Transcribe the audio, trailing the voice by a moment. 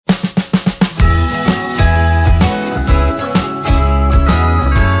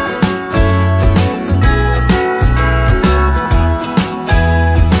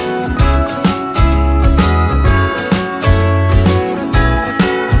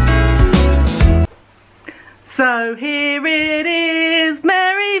So here it is,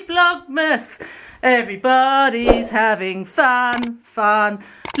 Merry Vlogmas. Everybody's having fun.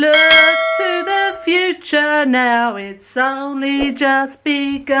 Look to the future now, it's only just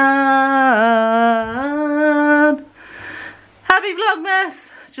begun. Happy Vlogmas.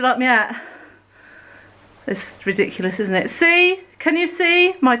 Do you like me out? It's ridiculous, isn't it? See? Can you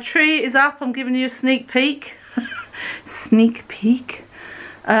see? My tree is up. I'm giving you a sneak peek. Sneak peek.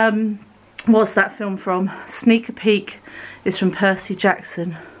 What's that film from? Sneak Peek is from Percy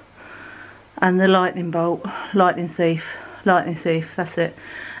Jackson and the lightning bolt. Lightning thief, that's it.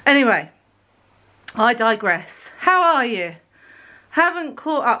 Anyway, I digress. How are you? Haven't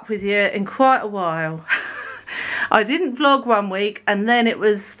caught up with you in quite a while. I didn't vlog one week, and then it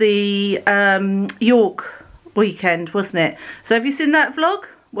was the York weekend, wasn't it? So have you seen that vlog?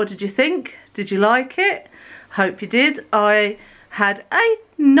 What did you think? Did you like it? Hope you did. I had a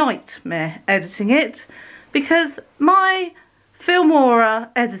nightmare editing it because my Filmora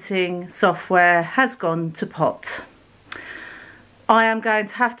editing software has gone to pot. I am going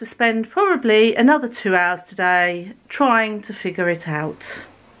to have to spend probably another 2 hours today trying to figure it out.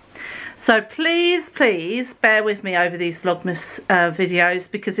 So please bear with me over these Vlogmas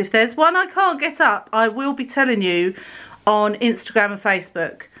videos, because if there's one I can't get up, I will be telling you on Instagram and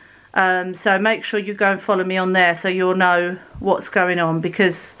Facebook. So make sure you go and follow me on there so you'll know what's going on,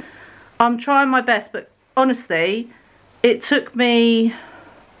 because I'm trying my best, but honestly it took me,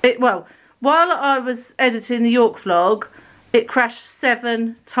 while I was editing the York vlog, it crashed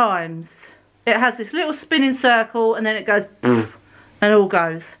 7 times. It has this little spinning circle and then it goes and it all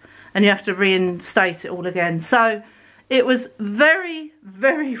goes, and you have to reinstate it all again. So it was very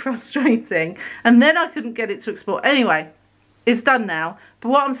frustrating, and then I couldn't get it to export. Anyway, it's done now, but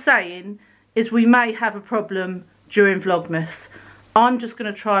what I'm saying is we may have a problem during Vlogmas. I'm just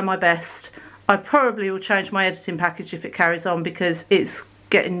going to try my best. I probably will change my editing package if it carries on, because it's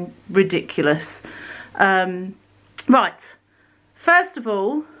getting ridiculous. Right, first of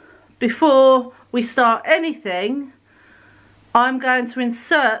all, before we start anything, I'm going to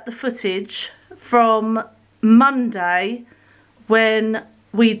insert the footage from Monday when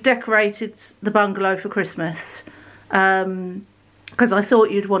we decorated the bungalow for Christmas. Because I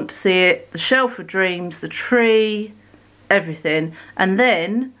thought you'd want to see it, the shelf of dreams, the tree, everything. And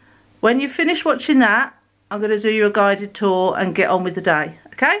then when you finish watching that, I'm going to do you a guided tour and get on with the day,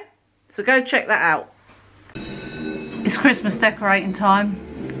 okay? So go check that out. It's Christmas decorating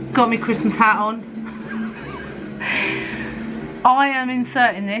time. Got me Christmas hat on. I am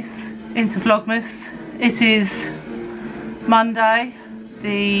inserting this into Vlogmas. It is Monday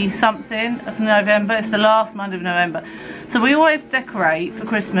the something of November. It's the last Monday of November. So we always decorate for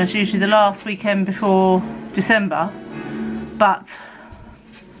Christmas, usually the last weekend before December, but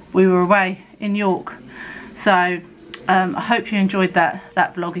we were away in York. So I hope you enjoyed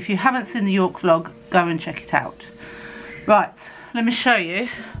that vlog. If you haven't seen the York vlog, go and check it out. Right, let me show you.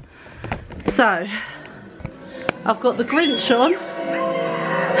 So I've got the Grinch on.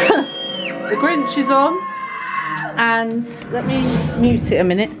 The Grinch is on. And let me mute it a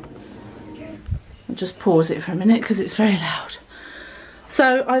minute. I'll just pause it for a minute because it's very loud.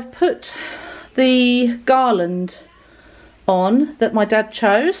 So I've put the garland on that my dad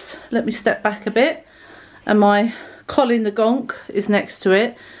chose. Let me step back a bit. And my Colin the Gonk is next to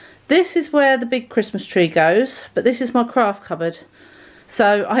it. This is where the big Christmas tree goes, but this is my craft cupboard.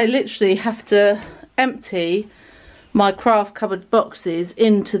 So I literally have to empty my craft cupboard boxes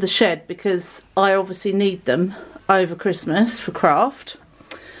into the shed, because I obviously need them over Christmas for craft.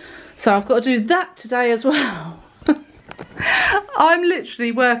 So I've got to do that today as well. I'm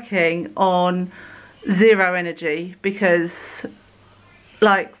literally working on 0 energy because,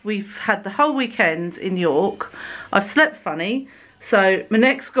 like, we've had the whole weekend in York. I've slept funny, so my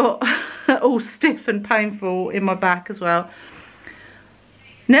neck's got all stiff and painful in my back as well.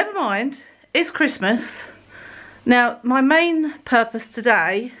 Never mind, it's Christmas. Now, my main purpose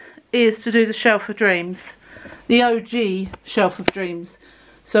today is to do the shelf of dreams, the OG shelf of dreams.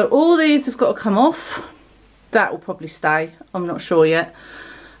 So all these have got to come off. That will probably stay, I'm not sure yet.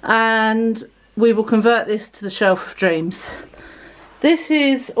 And we will convert this to the shelf of dreams. This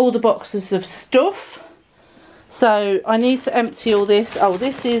is all the boxes of stuff. So I need to empty all this. Oh,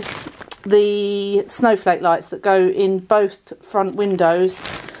 this is the snowflake lights that go in both front windows.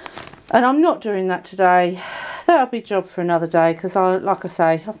 And I'm not doing that today. That'll be a job for another day, because like I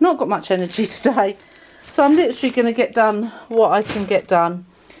say, I've not got much energy today. So I'm literally going to get done what I can get done.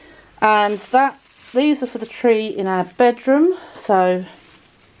 And these are for the tree in our bedroom. So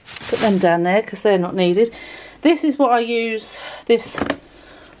put them down there because they're not needed. This is what I use, this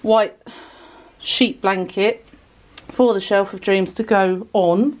white sheet blanket for the Shelf of Dreams to go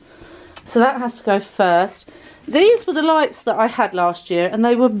on. So that has to go first. These were the lights that I had last year and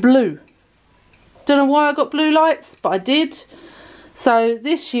they were blue. Don't know why I got blue lights, but I did. So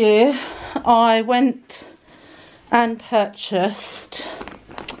this year I went and purchased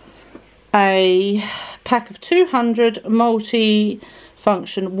a pack of 200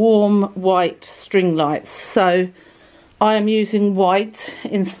 multi-function warm white string lights. So I am using white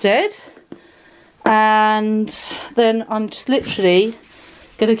instead. And then I'm just literally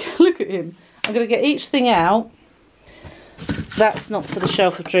going to look at him. I'm going to get each thing out. That's not for the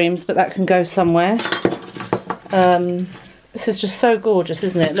Shelf of Dreams, but that can go somewhere. This is just so gorgeous,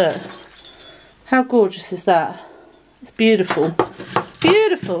 isn't it? Look. How gorgeous is that? It's beautiful.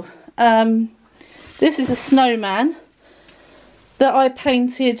 Beautiful. This is a snowman that I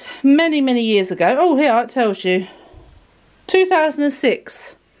painted many, many years ago. Oh, here, it tells you.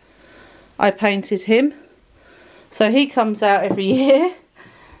 2006. I painted him. So he comes out every year.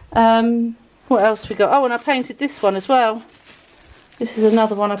 What else we got? Oh, and I painted this one as well. This is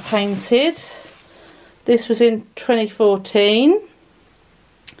another one I painted. This was in 2014.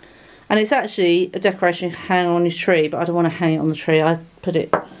 And it's actually a decoration you hang on your tree, but I don't want to hang it on the tree. I put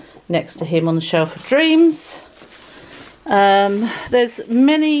it next to him on the Shelf of Dreams. There's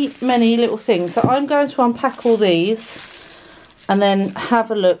many, many little things. So I'm going to unpack all these and then have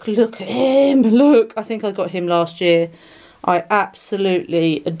a look. Look at him. Look, I think I got him last year. I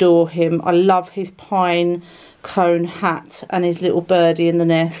absolutely adore him. I love his pine cone hat and his little birdie in the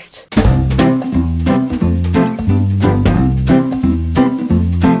nest.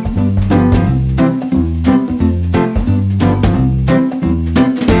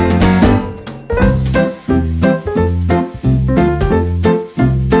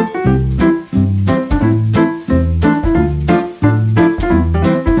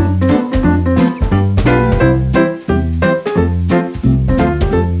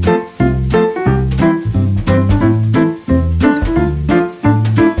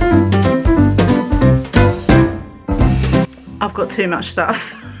 Too much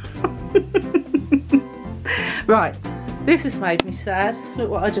stuff. Right, this has made me sad. Look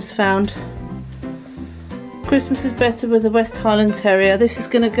what I just found. Christmas is better with a West Highland Terrier. This is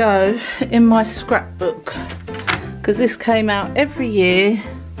going to go in my scrapbook because this came out every year.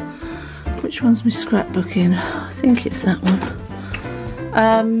 Which one's my scrapbook in? I think it's that one.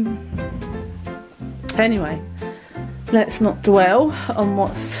 Anyway, let's not dwell on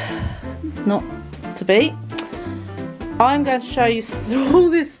what's not to be. I'm going to show you all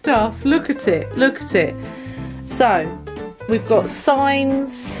this stuff. Look at it, look at it. So, we've got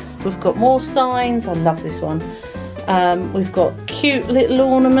signs, we've got more signs. I love this one. We've got cute little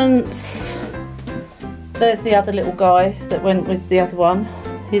ornaments. There's the other little guy that went with the other one.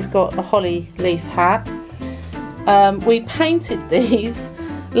 He's got a holly leaf hat. We painted these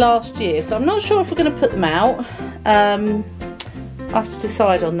last year, so I'm not sure if we're going to put them out. I have to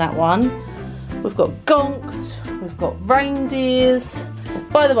decide on that one. We've got gonks. We've got reindeers.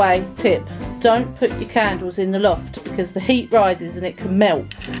 By the way, tip, don't put your candles in the loft because the heat rises and it can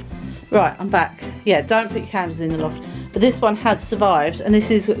melt. Right, I'm back. Yeah, don't put your candles in the loft. But this one has survived and this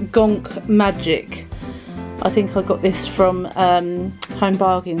is Gonk Magic. I think I got this from Home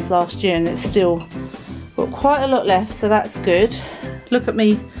Bargains last year and it's still got quite a lot left, so that's good. Look at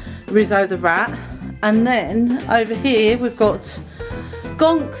me, Rizzo the rat. And then over here we've got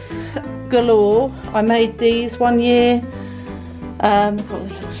gonks galore. I made these one year. We've got a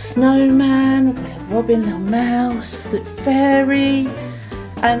little snowman, we've got a little robin, little mouse, little fairy.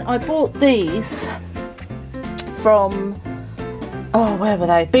 And I bought these from, oh, where were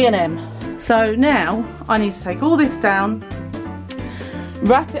they? B&M. So now I need to take all this down,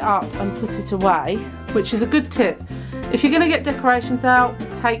 wrap it up and put it away, which is a good tip. If you're going to get decorations out,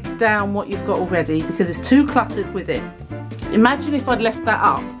 take down what you've got already because it's too cluttered with it. Imagine if I'd left that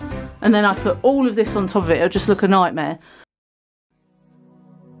up and then I put all of this on top of it, it would just look a nightmare.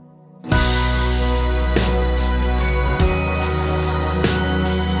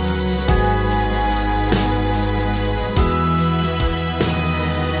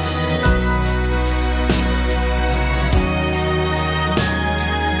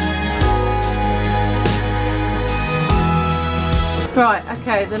 Right,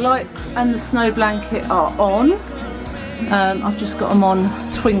 okay, the lights and the snow blanket are on. I've just got them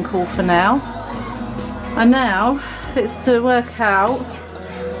on twinkle for now. And now it's to work out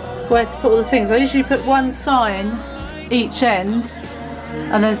where to put all the things. I usually put one sign each end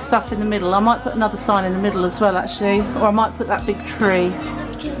and then stuff in the middle. I might put another sign in the middle as well actually, or I might put that big tree.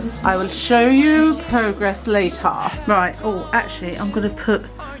 I will show you progress later. Right, oh actually I'm going to put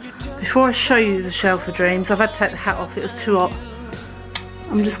before I show you the shelf of dreams, I've had to take the hat off, it was too hot.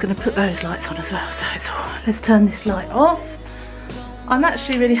 I'm just going to put those lights on as well. So let's turn this light off. I'm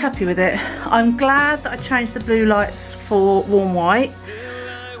actually really happy with it. I'm glad that I changed the blue lights for warm white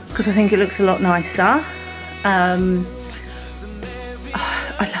because I think it looks a lot nicer. I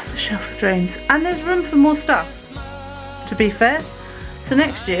love the shelf of dreams, and there's room for more stuff, to be fair. So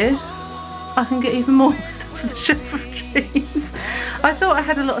next year I can get even more stuff for the shelf of dreams. I thought I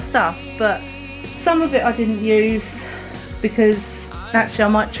had a lot of stuff, but some of it I didn't use because actually I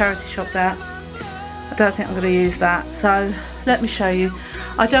might charity shop that. I don't think I'm going to use that, so let me show you.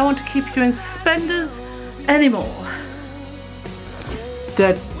 I don't want to keep you in suspenders anymore.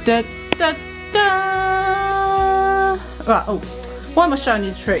 Da, da, da, da. Right, oh, why am I showing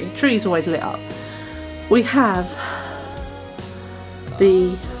you the tree? The tree's always lit up. We have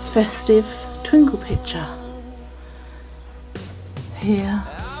the festive twinkle picture. Here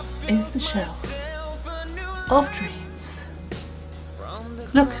is the shelf of dreams.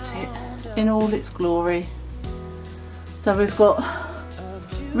 Look at it in all its glory. So we've got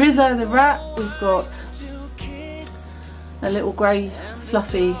Rizzo the rat, we've got a little grey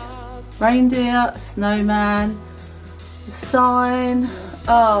fluffy reindeer, a snowman, the sign.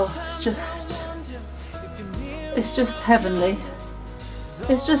 Oh, it's just heavenly.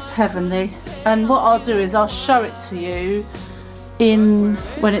 It's just heavenly. And what I'll do is I'll show it to you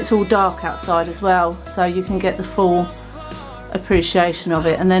when it's all dark outside as well, so you can get the full appreciation of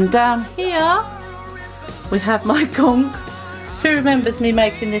it. And then down here we have my gonks. Who remembers me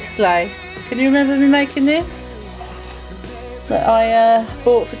making this sleigh? Can you remember me making this? That I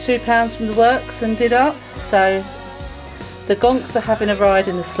bought for £2 from the works and did up. So the gonks are having a ride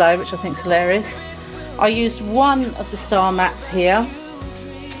in the sleigh, which I think is hilarious. I used one of the star mats here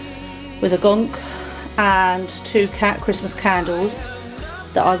with a gonk and 2 Christmas candles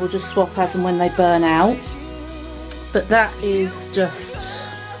that I will just swap as and when they burn out. But that is just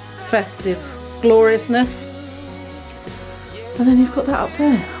festive gloriousness. And then you've got that up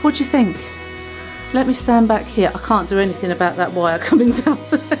there. What do you think? Let me stand back here. I can't do anything about that wire coming down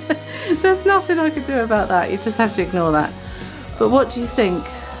there. There's nothing I can do about that. You just have to ignore that. But what do you think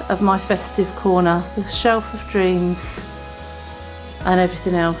of my festive corner? The shelf of dreams and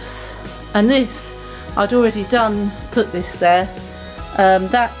everything else. And this, I'd already put this there.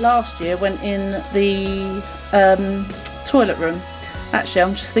 That last year went in the toilet room. Actually,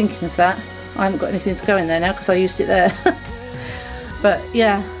 I'm just thinking of that. I haven't got anything to go in there now because I used it there. But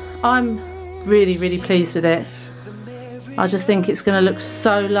yeah, I'm really, really pleased with it. I just think it's going to look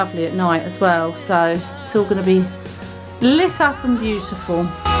so lovely at night as well. So it's all going to be lit up and beautiful.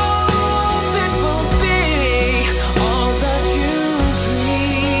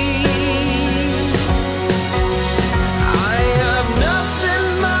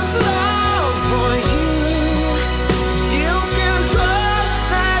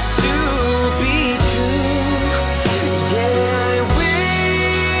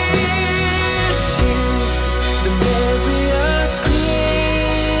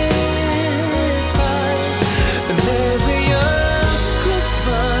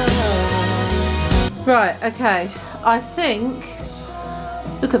 Right, okay, I think,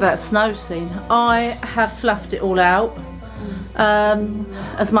 look at that snow scene. I have fluffed it all out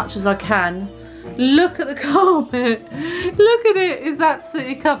as much as I can. Look at the carpet, look at it, it's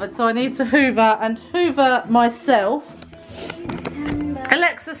absolutely covered. So I need to hoover myself.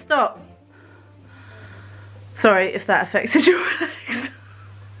 Alexa, stop. Sorry if that affected your legs.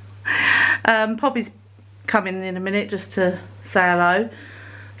 Poppy's coming in a minute just to say hello.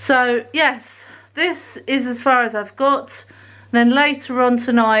 So yes, this is as far as I've got. Then later on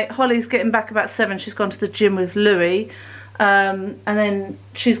tonight, Holly's getting back about 7. She's gone to the gym with Louis. And then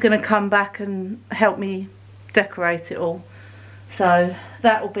she's going to come back and help me decorate it all. So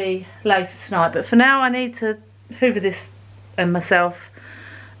that will be later tonight. But for now, I need to hoover this and myself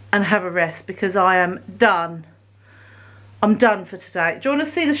and have a rest because I am done. I'm done for today. Do you want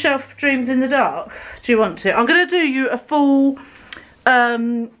to see the shelf of dreams in the dark? Do you want to? I'm going to do you a full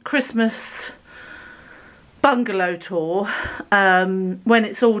Christmas bungalow tour when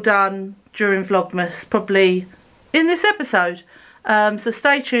it's all done during Vlogmas, probably in this episode. So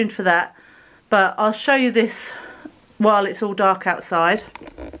stay tuned for that. But I'll show you this while it's all dark outside.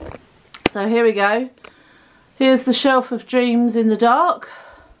 So here we go. Here's the shelf of dreams in the dark.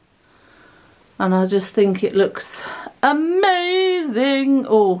 And I just think it looks amazing.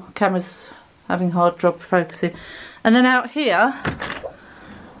 Oh, camera's having hard job focusing. And then out here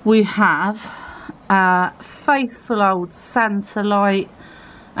we have faithful old Santa light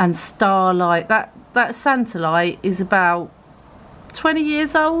and starlight. That Santa light is about 20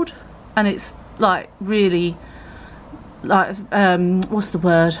 years old, and it's like really like what's the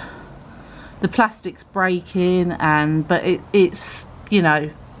word, the plastic's breaking, and but it's, you know,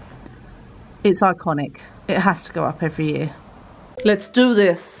 it's iconic. It has to go up every year. Let's do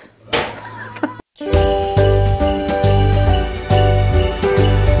this.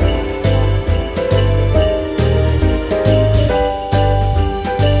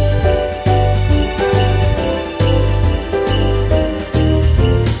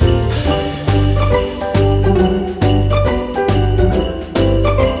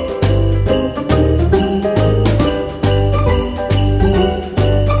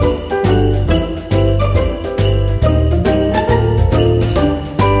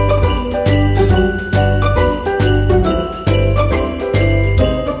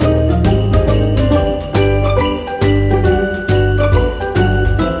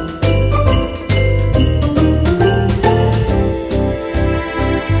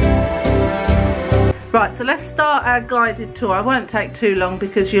 Right, so let's start our guided tour. I won't take too long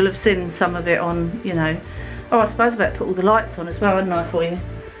because you'll have seen some of it on, you know. Oh, I suppose I better put all the lights on as well, hadn't I, for you?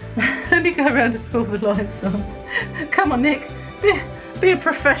 Let me go around and put all the lights on. Come on, Nick, be a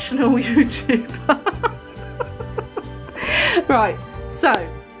professional YouTuber. Right, so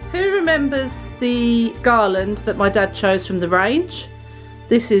who remembers the garland that my dad chose from the range?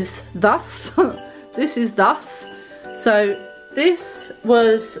 This is thus. This is thus. So this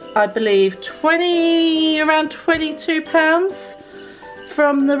was, I believe, around £22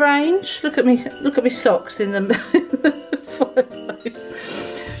 from the range. Look at me socks in the fireplace.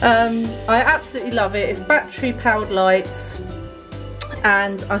 I absolutely love it. It's battery powered lights,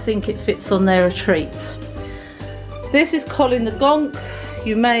 and I think it fits on there a treat. This is Colin the Gonk.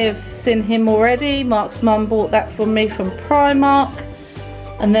 You may have seen him already. Mark's mum bought that for me from Primark.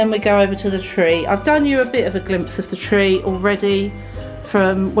 And then we go over to the tree. I've done you a bit of a glimpse of the tree already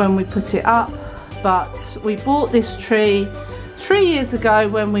from when we put it up, but we bought this tree 3 years ago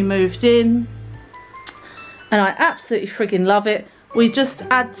when we moved in, and I absolutely friggin' love it. We just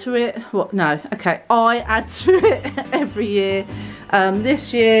add to it, I add to it every year.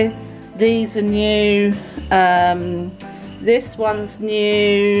 This year these are new, this one's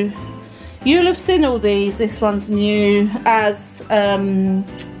new. You'll have seen all these. This one's new, as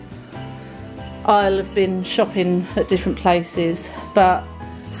I'll have been shopping at different places. But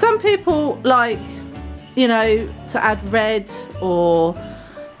some people like, you know, to add red or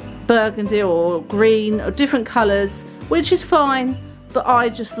burgundy or green or different colours, which is fine, but I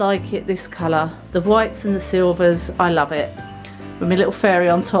just like it this colour. The whites and the silvers, I love it. With my little fairy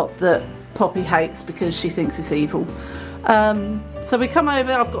on top that Poppy hates because she thinks it's evil. So we come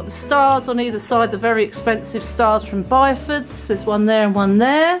over, I've got the stars on either side, the very expensive stars from Byford's. There's one there and one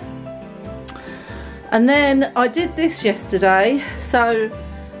there. And then I did this yesterday. So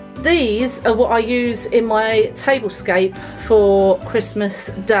these are what I use in my tablescape for Christmas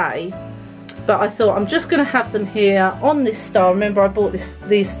Day. But I thought I'm just going to have them here on this star. Remember, I bought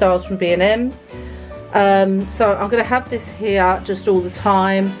these stars from B&M. So I'm going to have this here just all the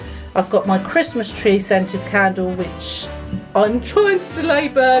time. I've got my Christmas tree scented candle, which I'm trying to delay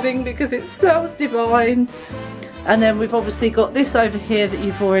burning because it smells divine. And then we've obviously got this over here that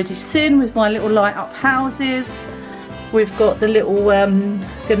you've already seen with my little light up houses. We've got the little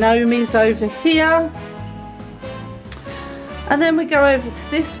gnomies over here. And then we go over to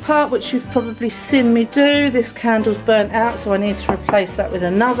this part, which you've probably seen me do. This candle's burnt out, so I need to replace that with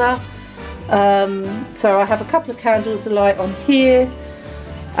another. So I have a couple of candles to light on here.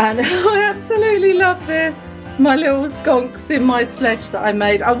 And I absolutely love this. My little gonks in my sledge that I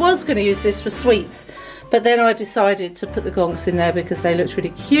made. I was going to use this for sweets, but then I decided to put the gonks in there because they looked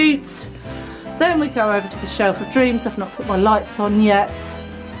really cute. Then we go over to the Shelf of Dreams. I've not put my lights on yet.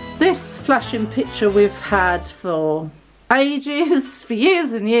 This flashing picture we've had for ages, for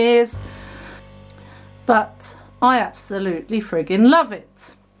years and years, but I absolutely friggin' love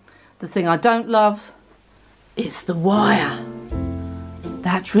it. The thing I don't love is the wire.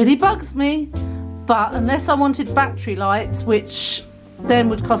 That really bugs me. But unless I wanted battery lights, which then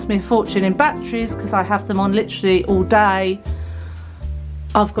would cost me a fortune in batteries because I have them on literally all day,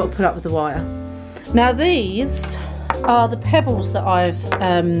 I've got to put up with the wire. Now these are the pebbles that I've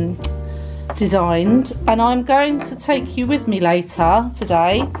designed, and I'm going to take you with me later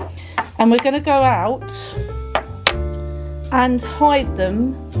today, and we're going to go out and hide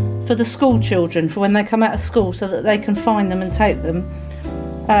them for the school children for when they come out of school so that they can find them and take them.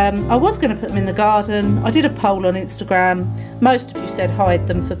 I was going to put them in the garden. I did a poll on Instagram. Most of you said hide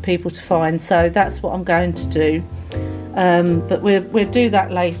them for people to find, so that's what I'm going to do. But we'll do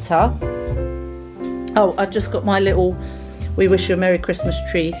that later. Oh, I've just got my little We Wish You a Merry Christmas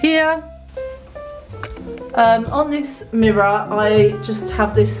tree here. On this mirror, I just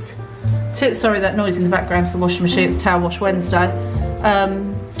have this, sorry that noise in the background, it's the washing machine, it's Towel Wash Wednesday.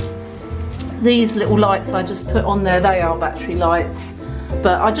 These little lights I just put on there, they are battery lights.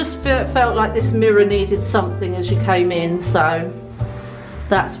 But I just felt like this mirror needed something as you came in, so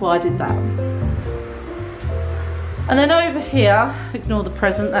that's why I did that. And then over here, ignore the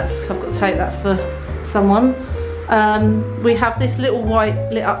present, I've got to take that for someone. We have this little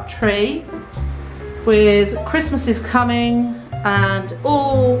white lit up tree with Christmas is coming and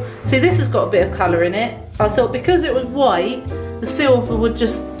all. See, this has got a bit of colour in it. I thought because it was white, the silver would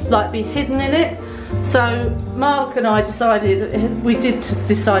just like be hidden in it. So Mark and I decided, we did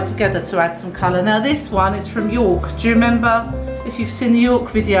decide together to add some colour. Now this one is from York. Do you remember, if you've seen the York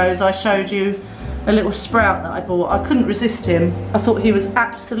videos, I showed you a little sprout that I bought. I couldn't resist him. I thought he was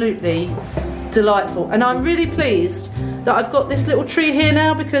absolutely delightful. And I'm really pleased that I've got this little tree here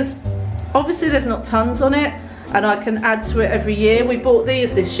now, because obviously there's not tons on it and I can add to it every year. We bought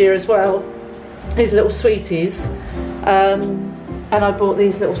these this year as well, these little sweeties. And I bought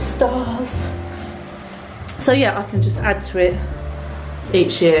these little stars. So yeah, I can just add to it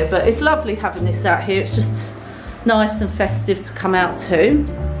each year. But it's lovely having this out here. It's just nice and festive to come out to.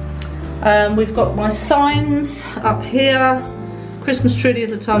 We've got my signs up here. Christmas truly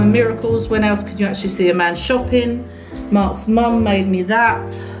is a time of miracles. When else can you actually see a man shopping? Mark's mum made me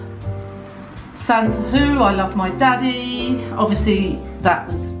that. Santa Who, I love my daddy. Obviously that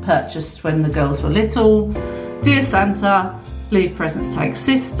was purchased when the girls were little. Dear Santa, leave presents, take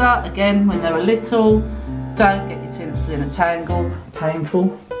sister. Again, when they were little. Don't get your tinsel in a tangle,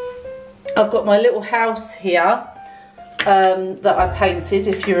 painful. I've got my little house here that I painted,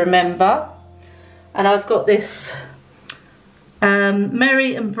 if you remember. And I've got this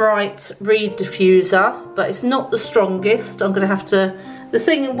Merry and Bright reed diffuser, but it's not the strongest. I'm going to have to, the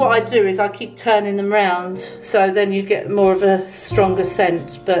thing, what I do is I keep turning them round, so then you get more of a stronger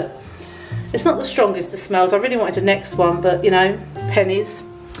scent, but it's not the strongest of smells. I really wanted a next one, but you know, pennies.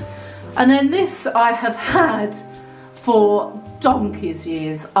 And then this I have had for donkey's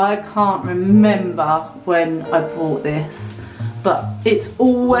years. I can't remember when I bought this, but it's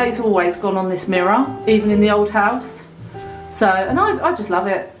always gone on this mirror, even in the old house. So, and I just love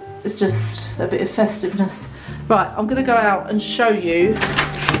it. It's just a bit of festiveness. Right, I'm gonna go out and show you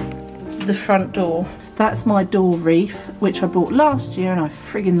the front door. That's my door wreath, which I bought last year, and I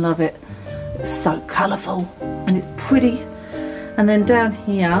friggin' love it. It's so colourful and it's pretty. And then down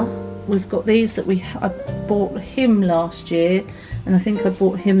here, we've got these that I bought him last year, and I think I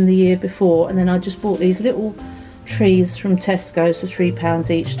bought him the year before, and then I just bought these little trees from Tesco's for £3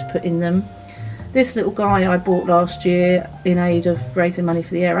 each to put in them. This little guy I bought last year in aid of raising money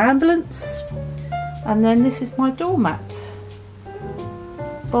for the air ambulance. And then this is my doormat.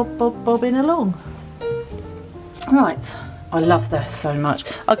 Bobbing along. Right, I love this so much.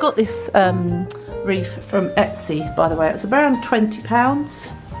 I got this wreath from Etsy, by the way. It was around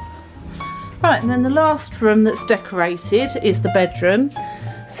 £20. Right, and then the last room that's decorated is the bedroom.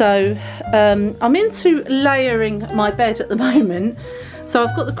 So I'm into layering my bed at the moment. So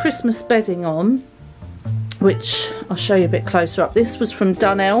I've got the Christmas bedding on, which I'll show you a bit closer up. This was from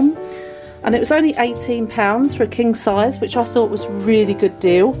Dunelm, and it was only £18 for a king size, which I thought was a really good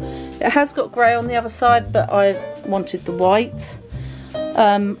deal. It has got grey on the other side, but I wanted the white.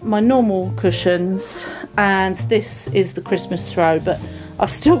 My normal cushions, and this is the Christmas throw, but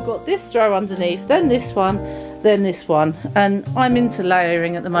I've still got this throw underneath, then this one, then this one, and I'm into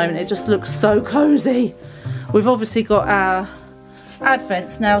layering at the moment. It just looks so cosy. We've obviously got our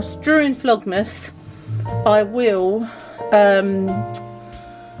Advents now. During Vlogmas I will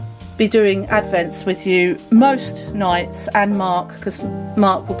be doing Advents with you most nights, and Mark, because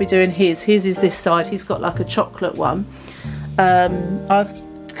Mark will be doing his is this side. He's got like a chocolate one. I've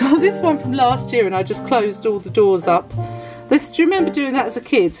got this one from last year, and I just closed all the doors up. Do you remember doing that as a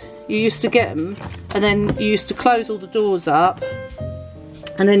kid? You used to get them and then you used to close all the doors up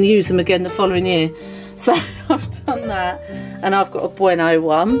and then use them again the following year. So I've done that, and I've got a Bueno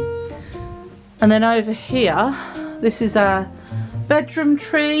one. And then over here, this is our bedroom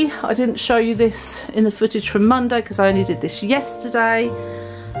tree. I didn't show you this in the footage from Monday because I only did this yesterday.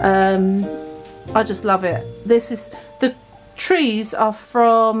 I just love it. The trees are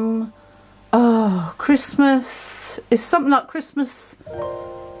from Christmas. It's something like Christmas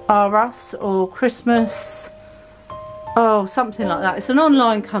R Us or Christmas, something like that. It's an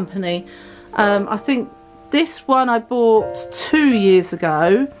online company. I think this one I bought 2 years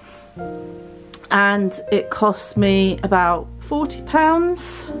ago, and it cost me about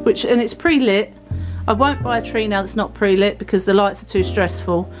 £40, and it's pre-lit. I won't buy a tree now that's not pre-lit because the lights are too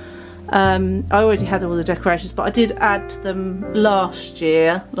stressful. I already had all the decorations, but I did add them last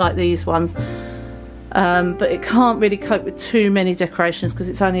year, like these ones. But it can't really cope with too many decorations because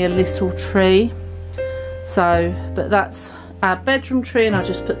it's only a little tree. So, but that's our bedroom tree, and I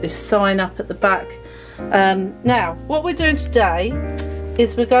just put this sign up at the back. Now, what we're doing today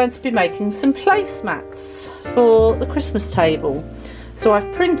is we're going to be making some placemats for the Christmas table. So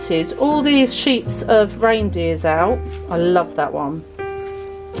I've printed all these sheets of reindeers out. I love that one.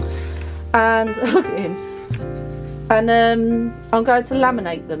 And look at him. And I'm going to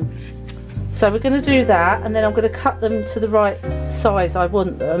laminate them. So we're going to do that, and then I'm going to cut them to the right size I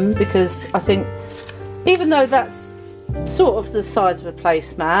want them, because I think even though that's sort of the size of a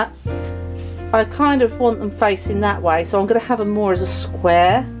placemat, I kind of want them facing that way, so I'm going to have them more as a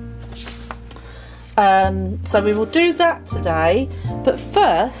square. So we will do that today, but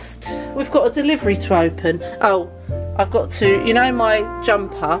first we've got a delivery to open. Oh, I've got to, you know, my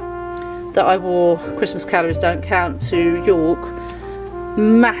jumper that I wore, Christmas Calories Don't Count, to York,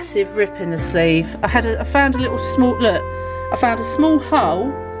 massive rip in the sleeve. I found a little small, look, I found a small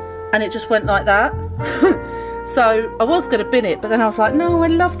hole and it just went like that. So I was going to bin it, but then I was like, no, I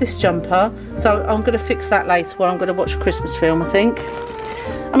love this jumper, so I'm going to fix that later when I'm going to watch a Christmas film, I think.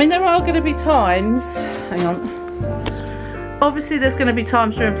 I mean, there are going to be times, hang on, obviously there's going to be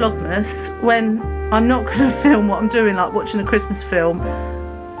times during Vlogmas when I'm not going to film what I'm doing, like watching a Christmas film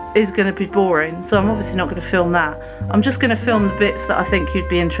is going to be boring, so I'm obviously not going to film that. I'm just going to film the bits that I think you'd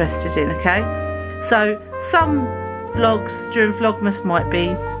be interested in, okay? So some vlogs during Vlogmas might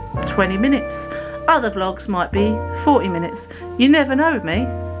be 20 minutes, other vlogs might be 40 minutes. You never know with me,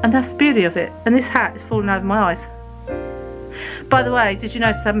 and that's the beauty of it. And this hat is falling over my eyes. By the way, did you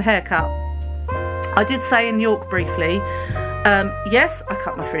notice I have my hair cut? I did say in York briefly, yes, I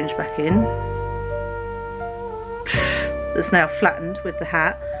cut my fringe back in. That's now flattened with the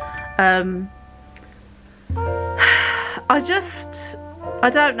hat. I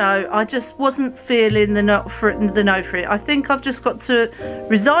don't know, I just wasn't feeling the no for it. I think I've just got to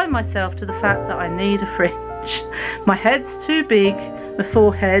resign myself to the fact that I need a fringe. My head's too big, my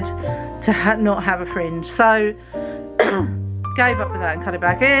forehead, to not have a fringe. So gave up with that and cut it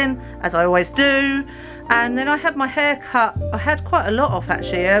back in, as I always do. And then I had my hair cut, I had quite a lot off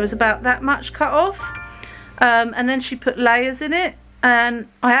actually, there was about that much cut off. And then she put layers in it, and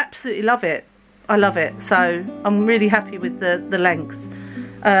I absolutely love it. I love it, so I'm really happy with the length.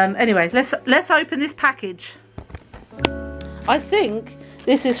 Anyway, let's open this package. I think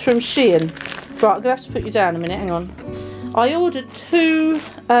this is from Shein. Right, I'm gonna have to put you down a minute, hang on. I ordered 2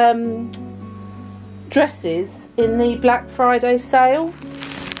 dresses in the Black Friday sale,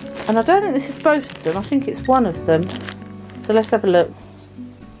 and I don't think this is both of them, I think it's one of them. So let's have a look.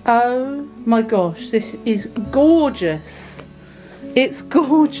 Oh my gosh, this is gorgeous. It's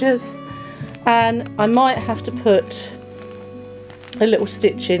gorgeous. And I might have to put a little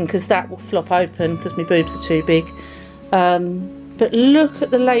stitch in because that will flop open because my boobs are too big. But look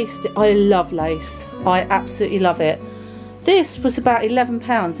at the lace. I love lace. I absolutely love it. This was about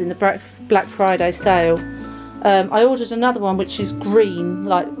 £11 in the Black Friday sale. I ordered another one which is green,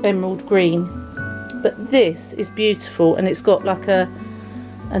 like emerald green. But this is beautiful, and it's got like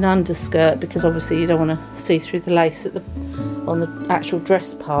an underskirt because obviously you don't want to see through the lace at on the actual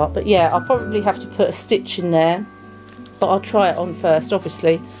dress part. But yeah, I'll probably have to put a stitch in there, but I'll try it on first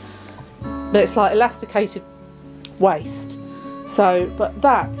obviously. But it's like elasticated waist, so, but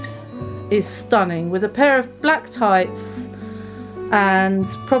that is stunning with a pair of black tights, and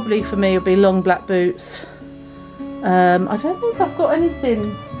probably for me it'll be long black boots. I don't think I've got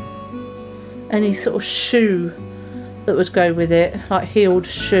anything, any sort of shoe that would go with it, like heeled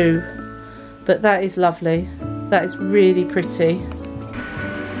shoe, but that is lovely. That is really pretty.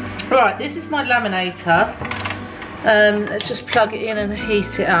 Right, this is my laminator. Let's just plug it in and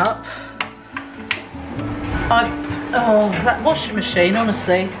heat it up. Oh, that washing machine,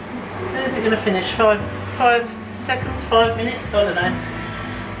 honestly, when is it going to finish? 5 seconds, 5 minutes, I don't know.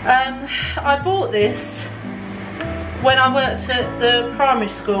 I bought this when I worked at the primary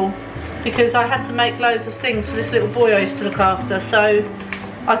school because I had to make loads of things for this little boy I used to look after, so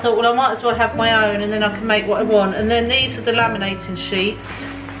I thought, well, I might as well have my own and then I can make what I want. And then these are the laminating sheets,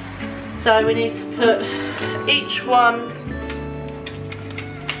 so we need to put each one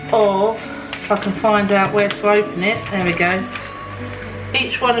of, if I can find out where to open it, there we go,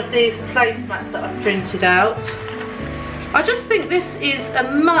 each one of these placemats that I've printed out. I just think this is a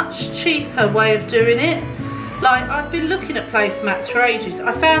much cheaper way of doing it. Like, I've been looking at placemats for ages.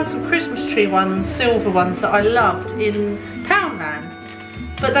 I found some Christmas tree ones, silver ones, that I loved in Poundland.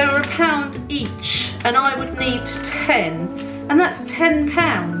 but they were £1 each, and I would need 10, and that's £10.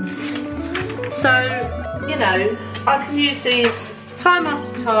 So, you know, I can use these time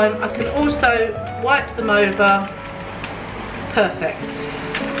after time. I can also wipe them over. Perfect.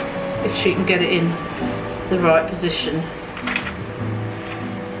 If she can get it in the right position.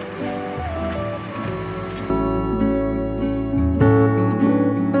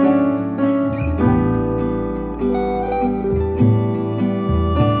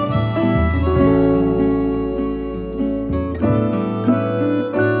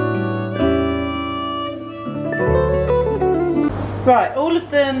 Right, all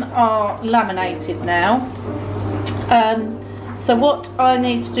of them are laminated now. So what I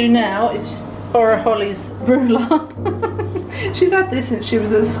need to do now is just borrow Holly's ruler. She's had this since she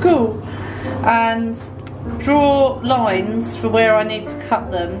was at school, and draw lines for where I need to cut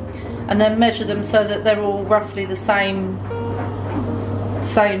them, and then measure them so that they're all roughly the same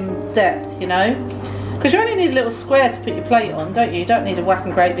depth, you know, because you only need a little square to put your plate on, don't you? You don't need a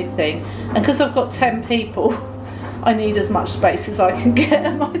whacking great big thing. And because I've got 10 people, I need as much space as I can get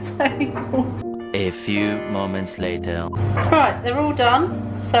at my table. A few moments later. Right, they're all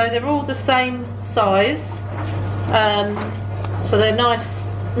done. So they're all the same size. So they're nice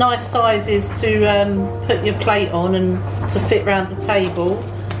sizes to put your plate on and to fit round the table.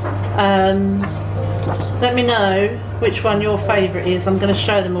 Let me know which one your favourite is. I'm going to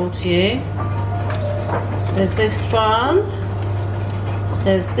show them all to you. There's this one.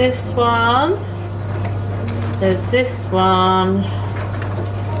 There's this one. There's this one.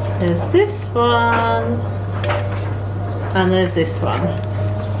 There's this one. And there's this one.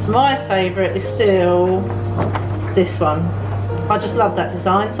 My favourite is still this one. I just love that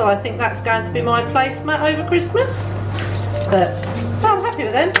design, so I think that's going to be my placemat over Christmas. But I'm happy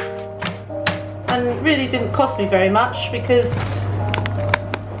with them. And it really didn't cost me very much because,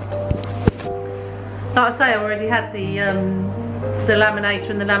 like I say, I already had the laminator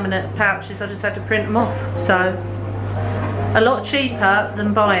and the laminate pouches. I just had to print them off. So a lot cheaper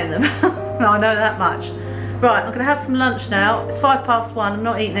than buying them. I know that much. Right, I'm going to have some lunch now. It's 1:05. I'm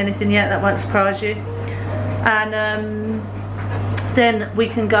not eating anything yet. That won't surprise you. And then we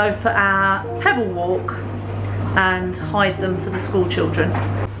can go for our pebble walk and hide them for the school children.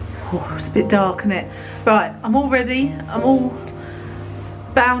 Oh, it's a bit dark, isn't it? Right, I'm all ready. I'm all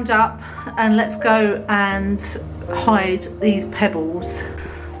bound up, and let's go and hide these pebbles.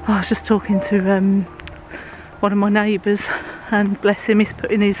 I was just talking to one of my neighbours, and bless him, he's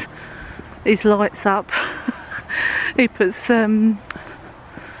putting his lights up. He puts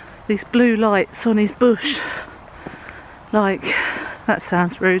these blue lights on his bush. Like, that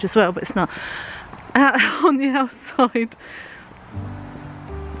sounds rude as well, but it's not. Out on the outside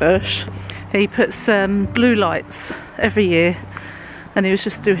bush, he puts blue lights every year, and he was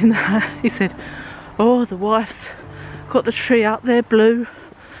just doing that. He said, oh, the wife's got the tree up there blue.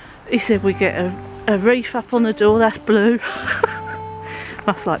 He said, we get a wreath up on the door, that's blue.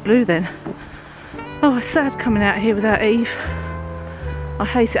 Must like blue then. Oh, it's sad coming out here without Eve. I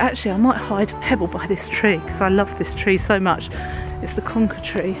hate it. Actually, I might hide a pebble by this tree because I love this tree so much. It's the conker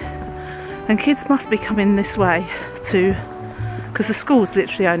tree. And kids must be coming this way too, because the school's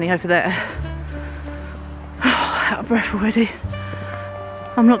literally only over there. Oh, out of breath already.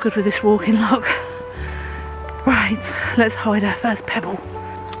 I'm not good with this walking log. Right, let's hide our first pebble.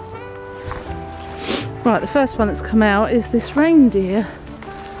 Right, the first one that's come out is this reindeer.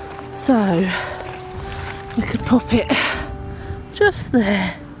 So, we could pop it just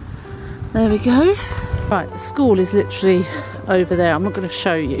there. There we go. Right, the school is literally over there. I'm not going to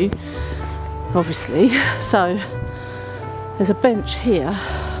show you, obviously. So, there's a bench here.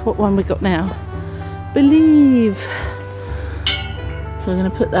 What one we got now? Believe. So we're going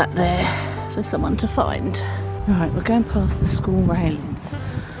to put that there for someone to find. Right, we're going past the school railings,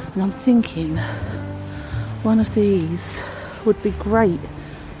 and I'm thinking one of these would be great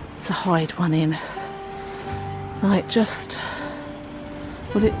to hide one in. Like, just,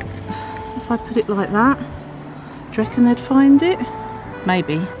 would it, if I put it like that, do you reckon they'd find it?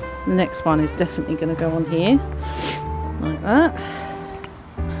 Maybe. The next one is definitely going to go on here, like that.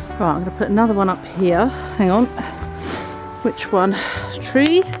 Right, I'm going to put another one up here. Hang on. Which one?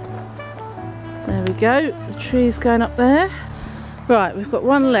 Tree. There we go. The tree's going up there. Right, we've got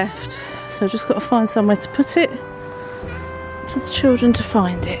one left. So I've just got to find somewhere to put it for the children to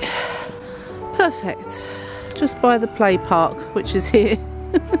find it. Perfect. Just by the play park, which is here.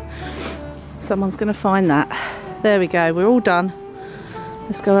 Someone's going to find that. There we go. We're all done.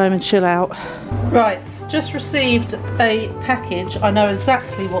 Let's go home and chill out. Right, just received a package. I know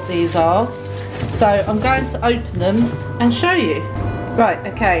exactly what these are. So I'm going to open them and show you. Right,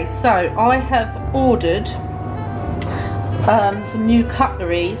 okay, so I have ordered some new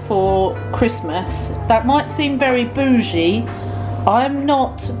cutlery for Christmas. That might seem very bougie. I'm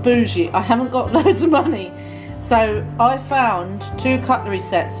not bougie. I haven't got loads of money. So I found 2 cutlery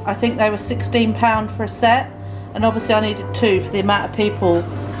sets. I think they were £16 for a set, and obviously I needed 2 for the amount of people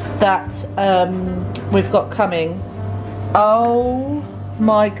that we've got coming. Oh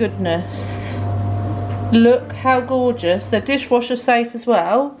my goodness. Look how gorgeous. They're dishwasher safe as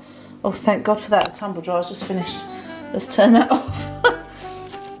well. Oh, thank God for that. The tumble dryer's just finished. Let's turn that off.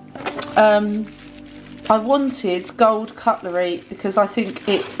 I wanted gold cutlery because I think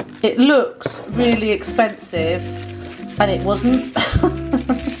it looks really expensive, and it wasn't.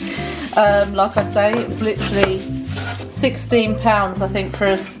 Like I say, it was literally £16 I think for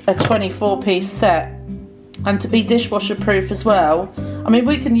a 24-piece set, and to be dishwasher proof as well. I mean,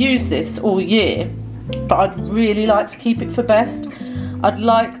 we can use this all year, but I'd really like to keep it for best. I'd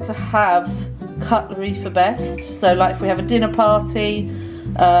like to have cutlery for best, so like if we have a dinner party,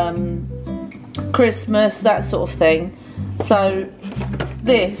 Christmas, that sort of thing. So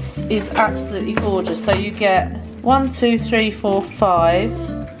this is absolutely gorgeous. So you get 1, 2, 3, 4,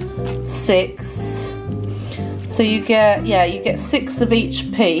 5, 6. So you get, yeah, you get 6 of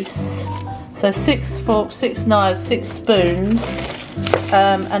each piece. So 6 forks, 6 knives, 6 spoons,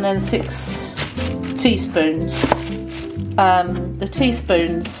 and then 6 teaspoons. The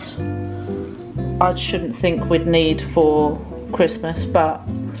teaspoons I shouldn't think we'd need for Christmas, but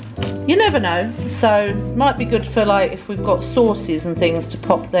you never know. So might be good for like if we've got sauces and things to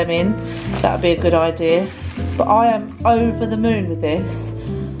pop them in. That would be a good idea. But I am over the moon with this.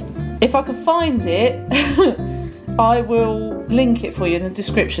 If I can find it, I will link it for you in the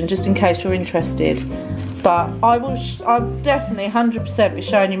description just in case you're interested. But I'll definitely 100% be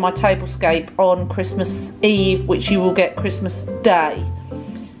showing you my tablescape on Christmas Eve, which you will get Christmas Day.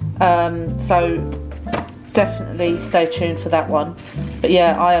 So definitely stay tuned for that one. But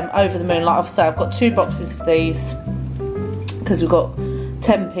yeah, I am over the moon. Like I've said, I've got 2 boxes of these because we've got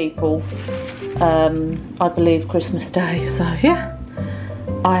 10 people, I believe, Christmas Day. So yeah,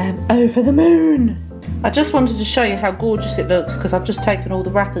 I am over the moon. I just wanted to show you how gorgeous it looks because I've just taken all the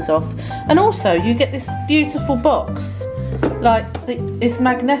wrappers off. And also you get this beautiful box, like it's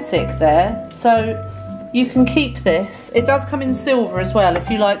magnetic there, so you can keep this. It does come in silver as well if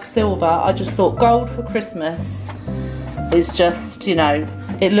you like silver. I just thought gold for Christmas is just, you know,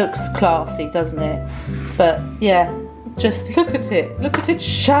 it looks classy, doesn't it? But yeah, just look at it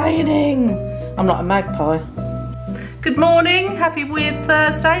shining. I'm like a magpie. Good morning, happy weird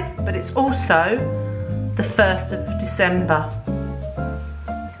Thursday, but it's also the 1st of December.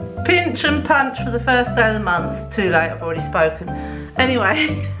 Pinch and punch for the first day of the month. Too late, I've already spoken.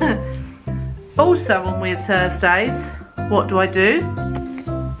 Anyway, also on Weird Thursdays, what do?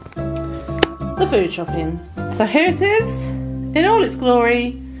 The food shopping. So here it is, in all its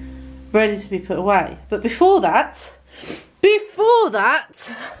glory, ready to be put away. But before that,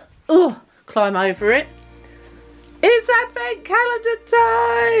 oh, climb over it. It's Advent calendar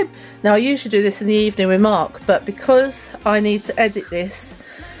time! Now I usually do this in the evening with Mark, but because I need to edit this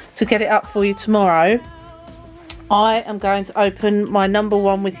to get it up for you tomorrow, I am going to open my number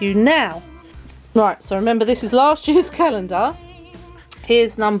 1 with you now. Right, so remember this is last year's calendar.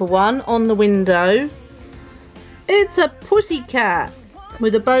 Here's number 1 on the window. It's a pussycat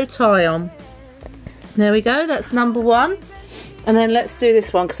with a bow tie on. There we go, that's number 1. And then let's do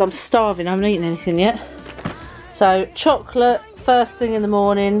this one because I'm starving, I haven't eaten anything yet. So chocolate first thing in the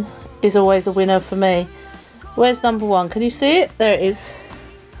morning is always a winner for me. Where's number 1? Can you see it? There it is.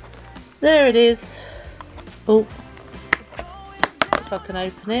 There it is. Oh, if I can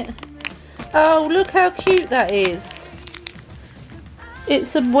open it. Oh, look how cute that is.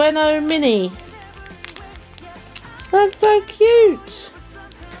 It's a Bueno Mini. That's so cute.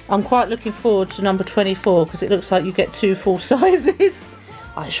 I'm quite looking forward to number 24 because it looks like you get 2 full sizes.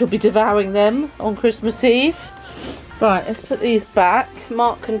 I shall be devouring them on Christmas Eve. Right, let's put these back.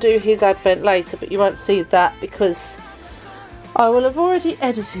 Mark can do his advent later, but you won't see that because I will have already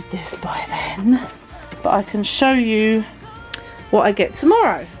edited this by then. But I can show you what I get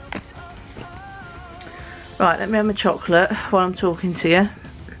tomorrow. Right, let me have my chocolate while I'm talking to you.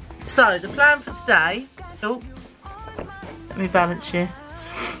 So, the plan for today... Oh, let me balance you.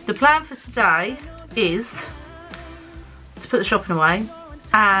 The plan for today is to put the shopping away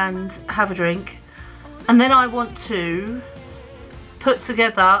and have a drink. And then I want to put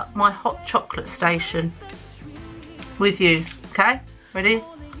together my hot chocolate station with you. Okay? Ready?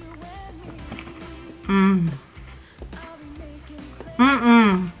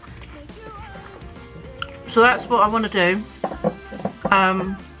 So that's what I want to do.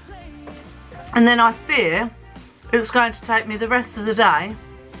 And then I fear it's going to take me the rest of the day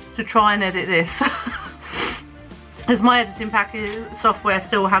to try and edit this. Because my editing package software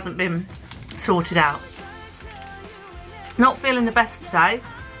still hasn't been sorted out. Not feeling the best today.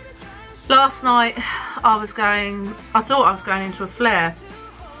 Last night I thought I was going into a flare.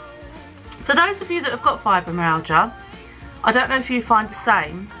 For those of you that have got fibromyalgia, I don't know if you find the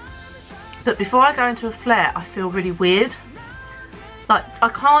same, but before I go into a flare I feel really weird. Like, I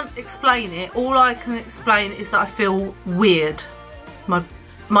can't explain it. All I can explain is that I feel weird. My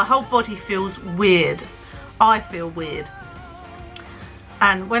whole body feels weird. I feel weird.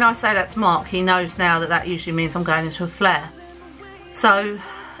 And when I say that to Mark, he knows now that that usually means I'm going into a flare. So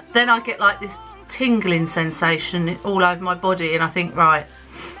then I get like this tingling sensation all over my body, and I think, right.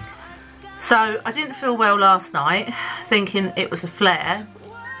 So I didn't feel well last night, thinking it was a flare.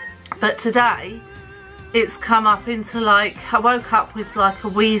 But today, it's come up into like, I woke up with like a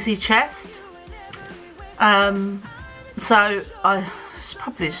wheezy chest. So it's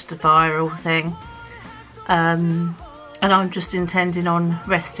probably just a viral thing. And I'm just intending on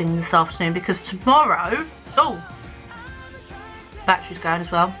resting this afternoon because tomorrow, oh, battery's going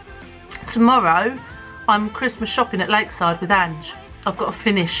as well. Tomorrow, I'm Christmas shopping at Lakeside with Ange. I've got to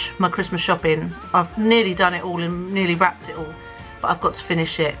finish my Christmas shopping. I've nearly done it all and nearly wrapped it all, but I've got to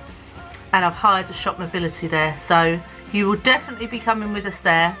finish it. And I've hired a shop mobility there, so you will definitely be coming with us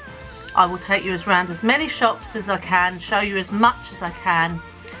there. I will take you around as many shops as I can, show you as much as I can,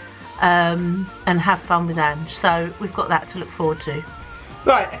 and have fun with Ange. So we've got that to look forward to.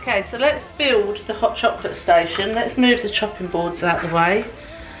 Right, okay, so let's build the hot chocolate station. Let's move the chopping boards out of the way.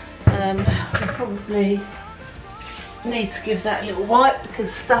 We probably need to give that a little wipe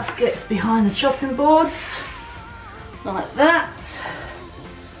because stuff gets behind the chopping boards, like that.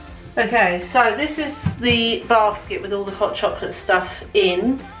 Okay, so this is the basket with all the hot chocolate stuff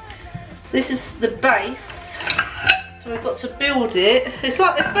in. This is the base, so we've got to build it. It's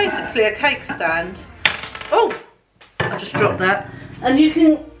basically a cake stand. Oh, I just dropped that. And you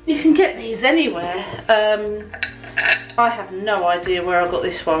can get these anywhere. I have no idea where I got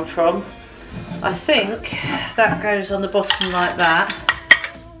this one from. I think that goes on the bottom like that.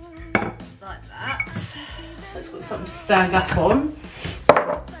 Like that. So it's got something to stand up on.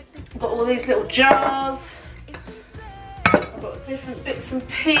 I've got all these little jars. I've got different bits and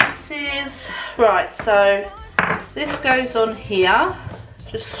pieces. Right, so this goes on here.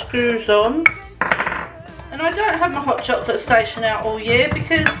 Just screws on. And I don't have my hot chocolate station out all year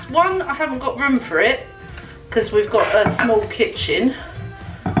because one, I haven't got room for it because we've got a small kitchen.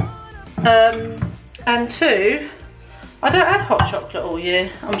 And two, I don't have hot chocolate all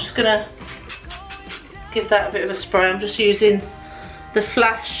year. I'm just gonna give that a bit of a spray. I'm just using the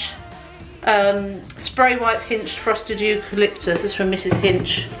Flash Spray Wipe Hinch Frosted Eucalyptus. This is from Mrs.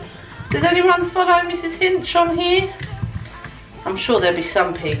 Hinch. Does anyone follow Mrs. Hinch on here? I'm sure there'll be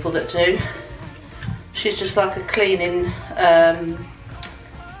some people that do. She's just like a cleaning, I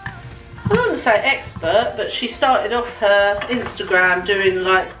don't want to say expert, but she started off her Instagram doing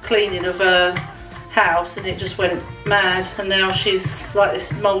like cleaning of her house and it just went mad, and now she's like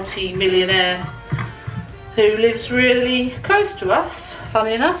this multi-millionaire who lives really close to us,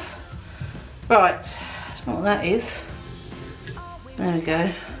 funny enough. Right, I don't know what that is. There we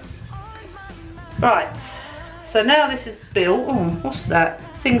go. Right, so now this is built. Oh, what's that?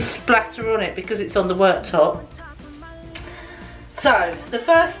 Things splatter on it because it's on the worktop. So the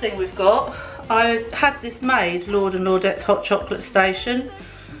first thing we've got, I had this made, Lord and Lordettes hot chocolate station.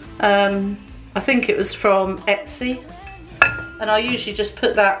 I think it was from Etsy, and I usually just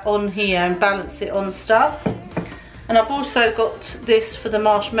put that on here and balance it on stuff. And I've also got this for the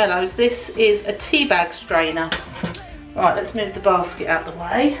marshmallows. This is a tea bag strainer. Right, let's move the basket out of the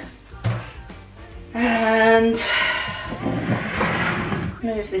way and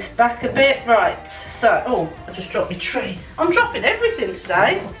move this back a bit. Right, so, oh, I just dropped my tree. I'm dropping everything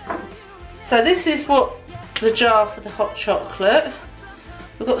today. So this is what the jar for the hot chocolate.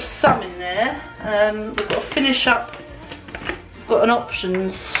 We've got some in there. We've got to finish up. I've got an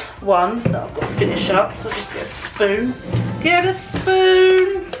options one that I've got to finish up. So I'll just get a spoon. Get a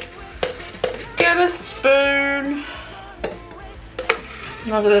spoon. Get a spoon.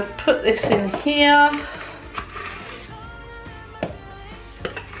 And I'm going to put this in here.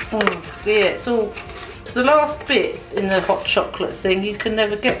 Oh dear, it's all, the last bit in the hot chocolate thing you can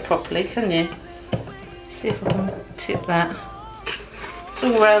never get properly, can you? See if I can tip that. It's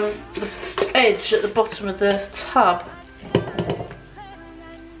all around the edge at the bottom of the tub.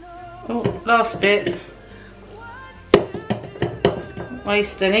 Oh, last bit. Don't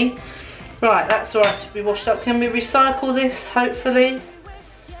waste any. Right, that's alright to be washed up. Can we recycle this, hopefully?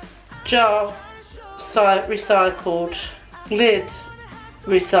 Jar, recycled. Lid,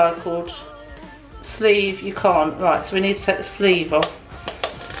 recycled. Sleeve, you can't. Right, so we need to take the sleeve off.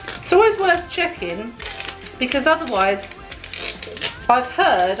 It's always worth checking, because otherwise, I've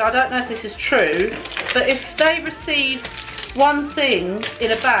heard, I don't know if this is true, but if they receive one thing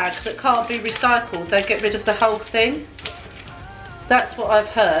in a bag that can't be recycled, they get rid of the whole thing. That's what I've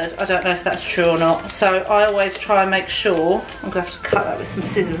heard. I don't know if that's true or not. So I always try and make sure, I'm going to have to cut that with some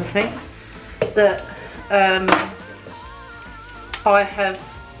scissors I think, that I have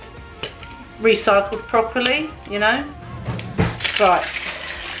recycled properly, you know. Right,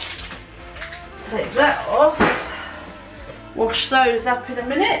 take that off, wash those up in a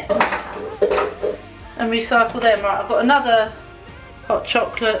minute and recycle them. Right, I've got another hot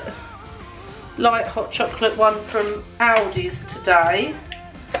chocolate, light hot chocolate one from Aldi's today,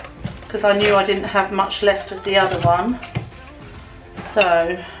 because I knew I didn't have much left of the other one.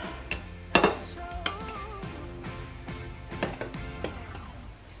 So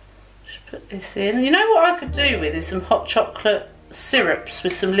put this in. You know what I could do with is some hot chocolate syrups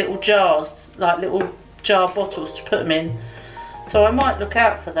with some little jars, like little jar bottles to put them in. So I might look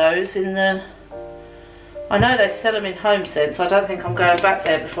out for those in the, I know they sell them in HomeSense, so I don't think I'm going back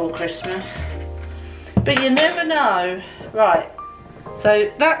there before Christmas. But you never know. Right, so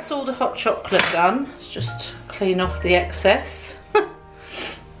that's all the hot chocolate done. Let's just clean off the excess.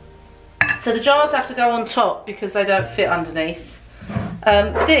 So the jars have to go on top because they don't fit underneath.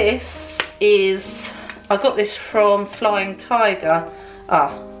 This is, I got this from Flying Tiger.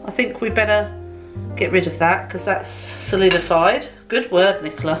 I think we better get rid of that because that's solidified. Good word,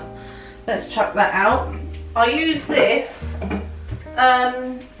 Nicola. Let's chuck that out. I use this,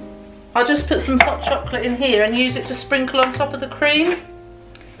 I just put some hot chocolate in here and use it to sprinkle on top of the cream.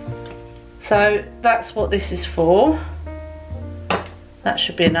 So that's what this is for. That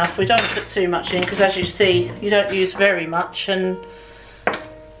should be enough. We don't put too much in because, as you see, you don't use very much and it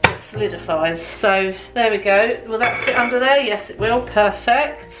solidifies. So there we go. Will that fit under there? Yes, it will.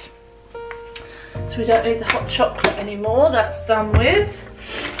 Perfect. So we don't need the hot chocolate anymore. That's done with.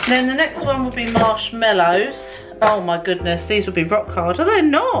 Then the next one will be marshmallows. Oh my goodness, these will be rock hard. Are they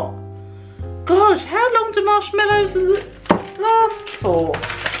not? God, how long do marshmallows last for?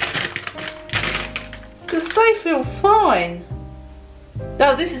 Because they feel fine.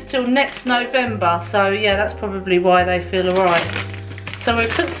 Oh, this is till next November, so yeah, that's probably why they feel alright. So we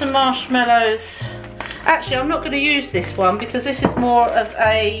put some marshmallows. Actually, I'm not going to use this one because this is more of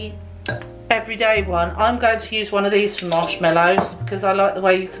a everyday one. I'm going to use one of these for marshmallows because I like the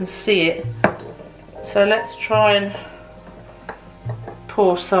way you can see it. So let's try and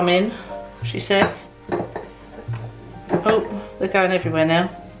pour some in, she says. Oh, they're going everywhere now.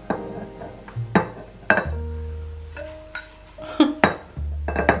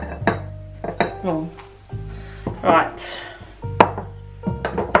 Oh. Right.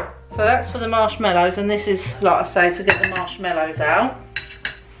 So that's for the marshmallows, and this is, like I say, to get the marshmallows out.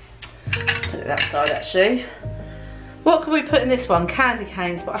 Put it that side actually. What can we put in this one? Candy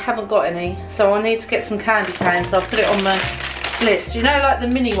canes, but I haven't got any, so I need to get some candy canes. I'll put it on my list. You know, like the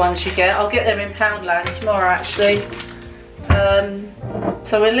mini ones you get, I'll get them in Poundland tomorrow actually.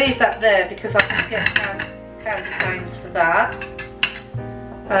 So we'll leave that there because I can get candy canes for that.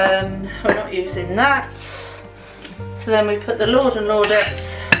 We're not using that. So then we put the Lord and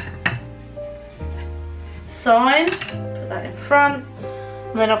Lordettes sign, put that in front.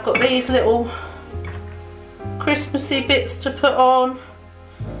 And then I've got these little Christmassy bits to put on.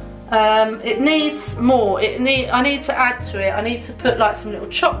 It needs more. I need to add to it. I need to put like some little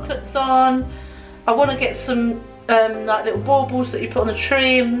chocolates on. I want to get some like little baubles that you put on the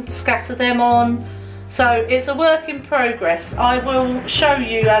tree and scatter them on. So it's a work in progress. I will show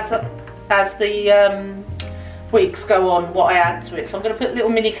you as the weeks go on what I add to it. So I'm going to put little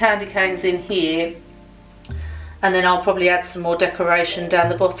mini candy canes in here, and then I'll probably add some more decoration down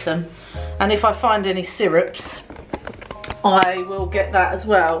the bottom. And if I find any syrups, I will get that as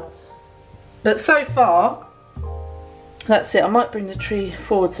well. But so far, that's it. I might bring the tree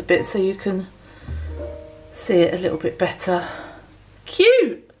forwards a bit so you can see it a little bit better.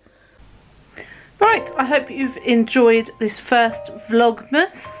 Cute! Right, I hope you've enjoyed this first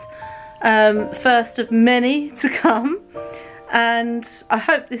Vlogmas, first of many to come, and I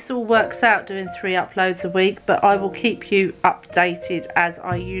hope this all works out doing 3 uploads a week, but I will keep you updated as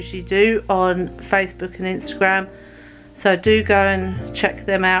I usually do on Facebook and Instagram, so do go and check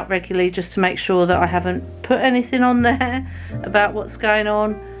them out regularly just to make sure that I haven't put anything on there about what's going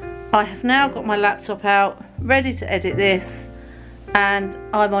on. I have now got my laptop out, ready to edit this, and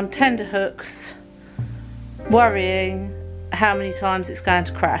I'm on tenterhooks worrying how many times it's going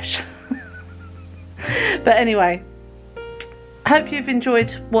to crash. But anyway, hope you've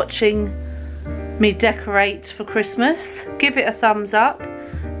enjoyed watching me decorate for Christmas. Give it a thumbs up,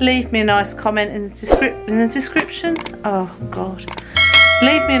 leave me a nice comment in the description. Oh god,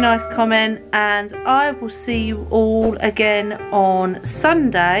 leave me a nice comment, and I will see you all again on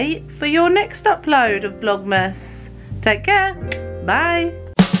Sunday for your next upload of Vlogmas. Take care, bye.